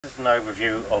This is an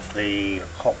overview of the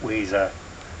HOTweezer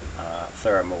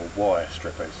thermal wire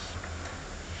strippers.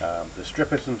 The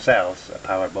strippers themselves are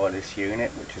powered by this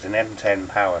unit, which is an M10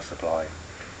 power supply.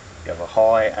 You have a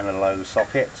high and a low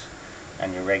socket,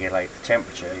 and you regulate the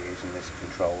temperature using this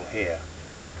control here.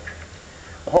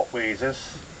 The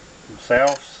HOTweezers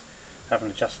themselves have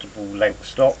an adjustable length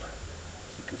stop,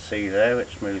 as you can see there,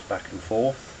 which moves back and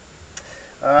forth.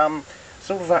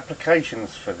 Sort of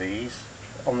applications for these: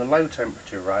 on the low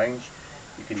temperature range,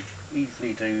 you can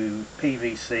easily do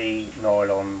PVC,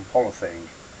 nylon, polythene.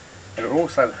 It will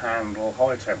also handle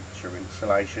high temperature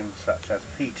installations such as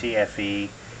PTFE,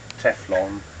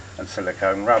 Teflon and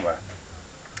silicone rubber.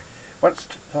 Once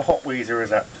the HOTweezer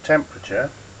is at the temperature,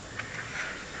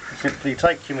 you simply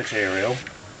take your material,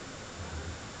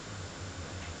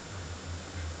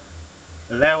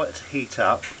 allow it to heat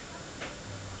up,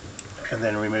 and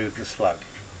then remove the slug.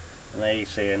 And there you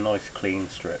see a nice clean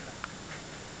strip.